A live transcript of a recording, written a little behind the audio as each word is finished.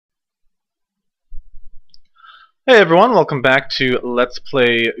Hey everyone, welcome back to Let's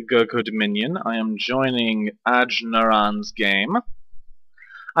Play Goko Dominion. I am joining Ajnaran's game.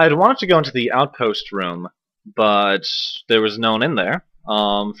 I had wanted to go into the outpost room, but there was no one in there.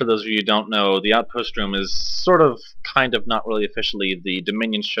 For those of you who don't know, the outpost room is sort of, kind of, not really officially the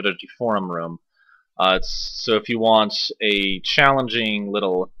Dominion Strategy Forum room. So if you want a challenging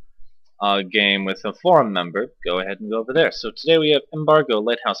little game with a forum member, go ahead and go over there. So today we have Embargo,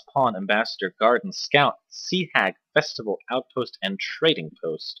 Lighthouse, Pawn, Ambassador, Garden, Scout, Sea Hag, Festival, Outpost, and Trading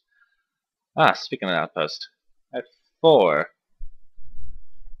Post. Speaking of Outpost, I have 4.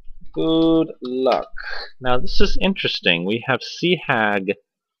 Good luck. Now this is interesting. We have Sea Hag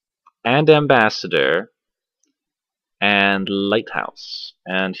and Ambassador and Lighthouse.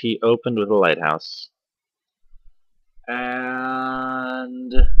 And he opened with a Lighthouse.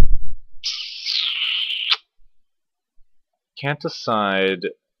 And can't decide.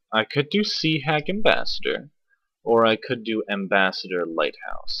 I could do Sea Hag Ambassador, or I could do Ambassador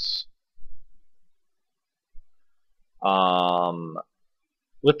Lighthouse.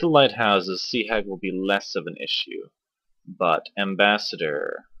 With the lighthouses, Sea Hag will be less of an issue, but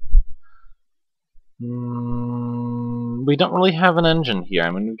Ambassador, we don't really have an engine here.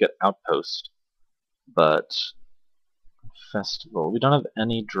 I mean, we get Outpost, but Festival, we don't have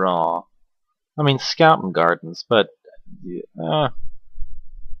any draw. I mean, Scout and Gardens, but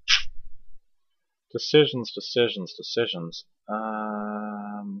decisions.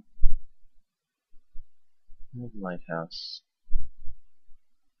 Lighthouse.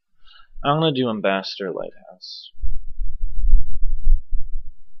 I'm gonna do Ambassador Lighthouse.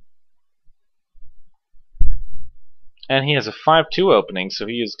 And he has a 5-2 opening, so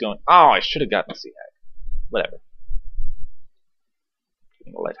he is going. Oh, I should have gotten a Sea Hag. Whatever.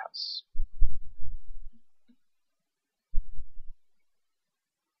 Getting a Lighthouse.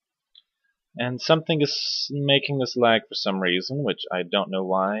 And something is making this lag for some reason, which I don't know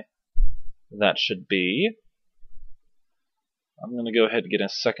why that should be. I'm going to go ahead and get a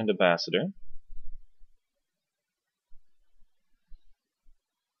second Ambassador.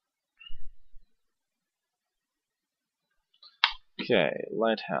 Okay,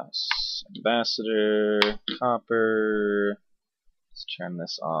 Lighthouse, Ambassador, Copper. Let's turn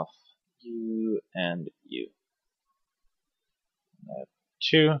this off. You and you. I have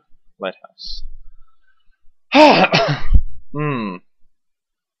 2. Lighthouse. Yepped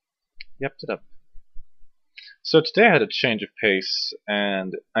it up. So today I had a change of pace,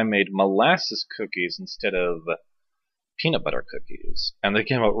 and I made molasses cookies instead of peanut butter cookies. And they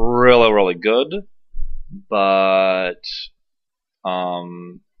came out really, really good, but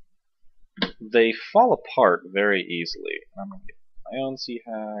they fall apart very easily. I'm going to get my own Sea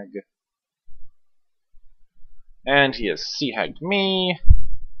Hag. And he has Sea Hagged me.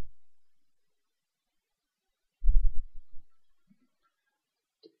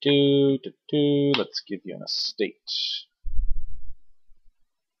 Let's give you an estate.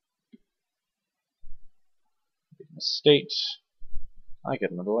 An estate. I get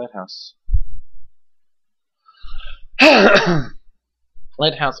another lighthouse.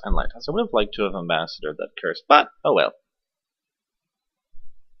 Lighthouse and lighthouse. I would have liked to have ambassadored that curse, but oh well.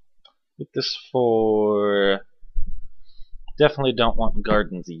 Get this for. Definitely don't want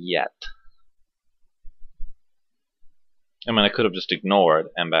gardens yet. I mean, I could have just ignored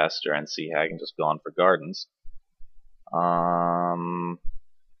Ambassador and Sea Hag and just gone for Gardens. And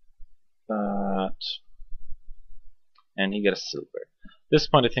he got a silver. At this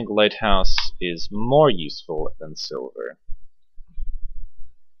point, I think Lighthouse is more useful than silver.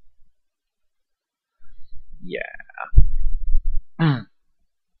 Yeah.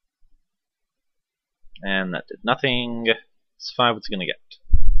 And that did nothing. It's 5 what's gonna get.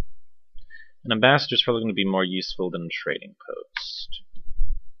 An ambassador is probably going to be more useful than a trading post.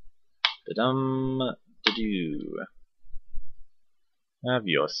 Da-dum-da-doo. Have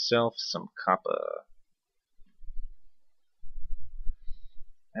yourself some copper.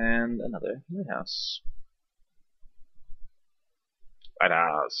 And another lighthouse.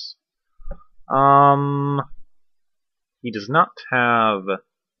 Lighthouse. He does not have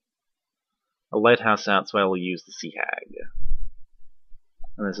a lighthouse out, so I will use the Sea Hag.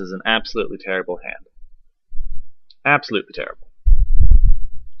 And this is an absolutely terrible hand. Absolutely terrible.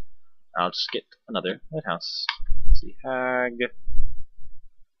 I'll just get another lighthouse. Sea Hag.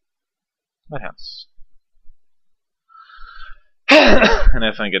 Lighthouse. And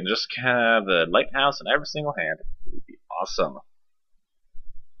if I can just have a lighthouse in every single hand, it would be awesome.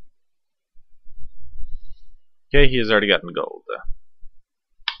 Okay, he has already gotten gold.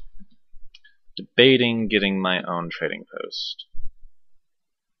 Debating getting my own trading post.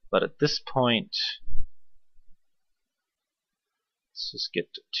 But at this point, Let's just get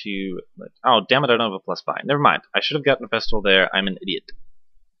to... Oh, damn it, I don't have a plus buy. Never mind. I should have gotten a festival there. I'm an idiot.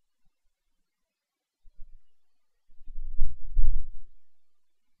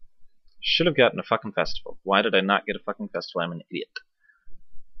 Should have gotten a fucking festival. Why did I not get a fucking festival? I'm an idiot.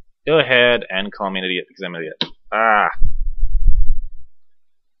 Go ahead and call me an idiot because I'm an idiot.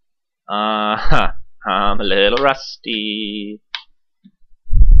 I'm a little rusty.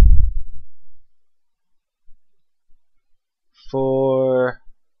 For...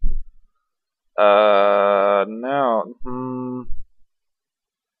 no.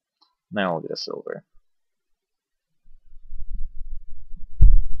 Now I'll get a silver.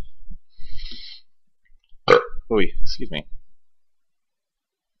 Ooh, excuse me.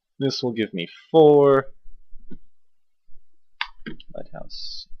 This will give me 4.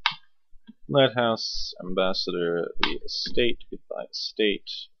 Lighthouse. Lighthouse, ambassador, the estate, goodbye estate.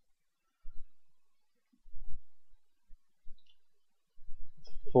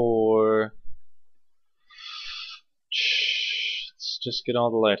 4. Let's just get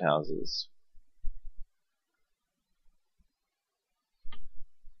all the lighthouses.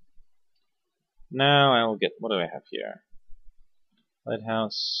 Now I will get, what do I have here?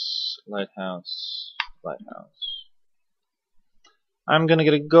 Lighthouse, lighthouse, lighthouse. I'm gonna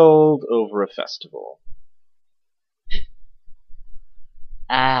get a gold over a festival.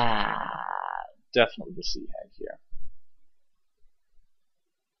 Definitely the sea hag here.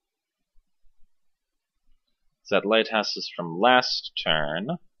 So that lighthouse is from last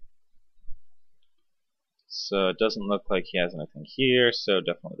turn. So it doesn't look like he has anything here, so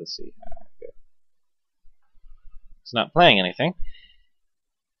definitely the sea hag. It's not playing anything.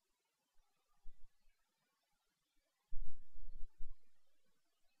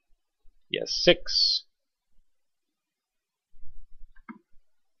 He has 6.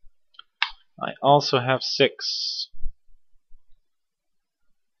 I also have 6.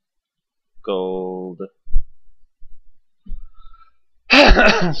 Gold.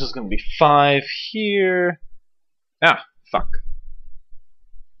 This is going to be 5 here. Ah, fuck.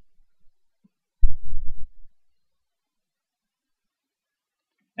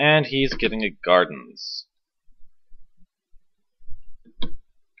 And he's getting a gardens.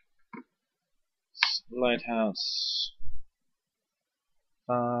 Lighthouse.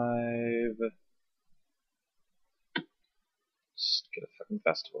 5. Just get a fucking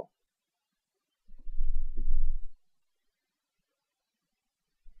festival.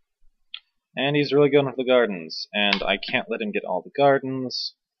 And he's really going for the gardens, and I can't let him get all the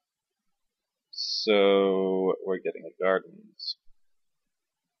gardens. So we're getting a gardens.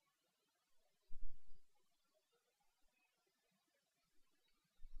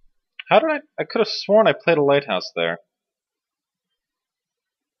 How did I could have sworn I played a lighthouse there.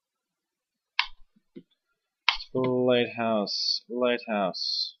 Lighthouse,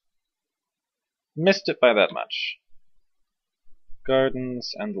 lighthouse. Missed it by that much.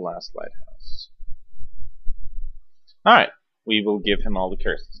 Gardens and the last lighthouse. Alright, we will give him all the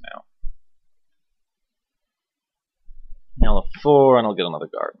curses now. Now a 4 and I'll get another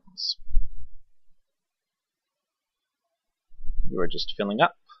gardens. You are just filling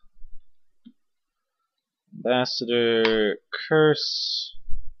up. Ambassador, curse.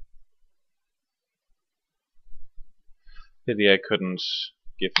 Pity I couldn't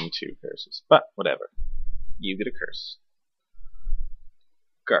give him 2 curses, but whatever. You get a curse.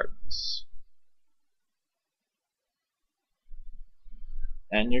 Gardens.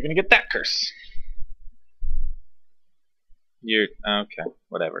 And you're gonna get that curse. You're okay,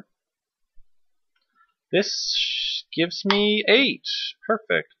 whatever. This gives me 8.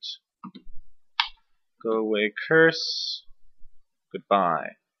 Perfect. Go away, curse.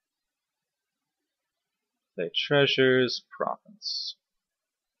 Goodbye. Play treasures, province.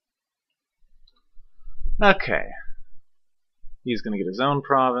 Okay. He's gonna get his own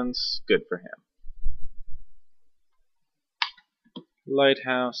province. Good for him.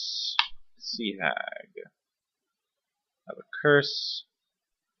 Lighthouse, sea hag. Have a curse.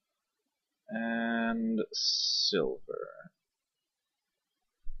 And silver.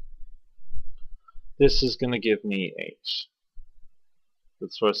 This is gonna give me 8.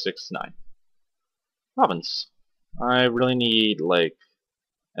 That's 4, 6, 9. Province. I really need, like,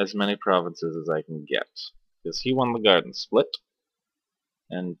 as many provinces as I can get. Because he won the garden split.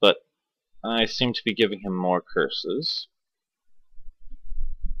 But I seem to be giving him more curses.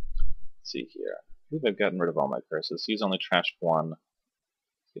 Let's see here. I believe I've gotten rid of all my curses. He's only trashed 1.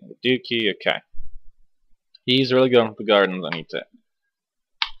 He's getting a dookie. Okay. He's really going for the gardens. I need to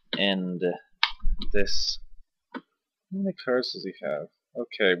end this. How many cards does he have?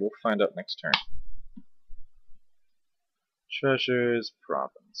 Okay, we'll find out next turn. Treasures,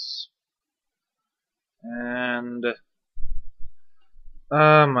 province. And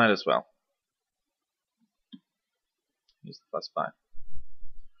might as well. Use the +5.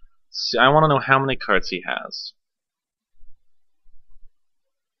 See, I want to know how many cards he has.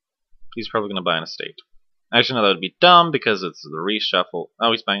 He's probably going to buy an estate. Actually, no, that would be dumb because it's the reshuffle.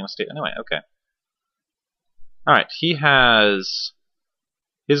 Oh, he's buying an estate anyway. Okay. Alright, he has...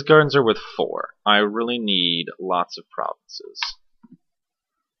 His gardens are worth 4. I really need lots of provinces.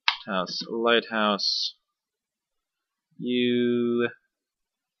 House, lighthouse. You...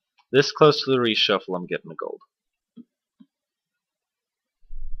 This close to the reshuffle, I'm getting the gold.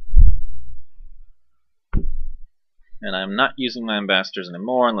 And I'm not using my ambassadors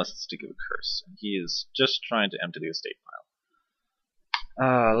anymore unless it's to give a curse. And he is just trying to empty the estate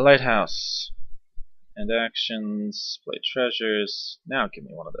pile. Lighthouse. And actions, play treasures. Now give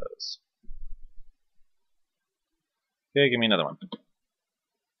me one of those. Okay, give me another one.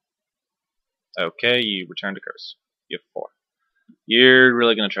 Okay, you return to curse. You have 4. You're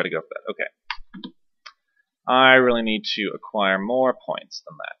really going to try to go for that. Okay. I really need to acquire more points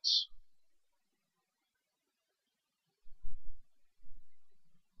than that.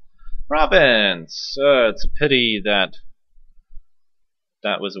 Province! It's a pity that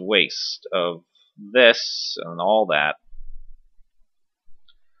that was a waste of this and all that.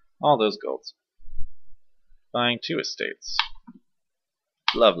 All those golds. Buying 2 estates.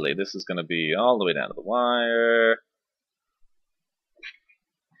 Lovely. This is going to be all the way down to the wire.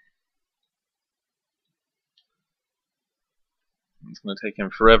 It's going to take him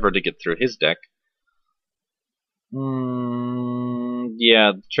forever to get through his deck.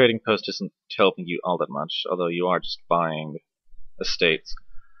 Yeah, the trading post isn't helping you all that much, although you are just buying estates.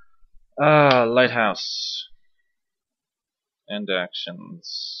 Lighthouse. End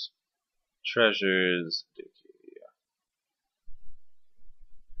actions. Treasures.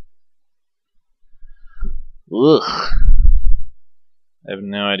 Ugh. I have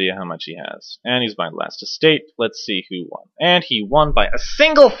no idea how much he has. And he's buying the last estate. Let's see who won. And he won by a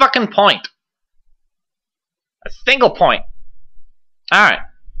single fucking point! A single point! Alright.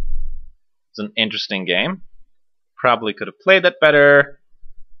 It's an interesting game. Probably could have played that better.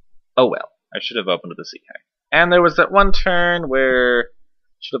 Oh well. I should have opened the sea hag. And there was that one turn where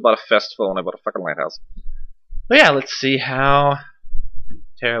I should have bought a festival and I bought a fucking lighthouse. But yeah, let's see how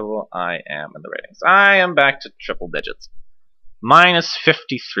terrible I am in the ratings. I am back to triple digits. Minus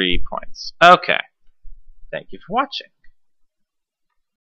 53 points. Okay. Thank you for watching.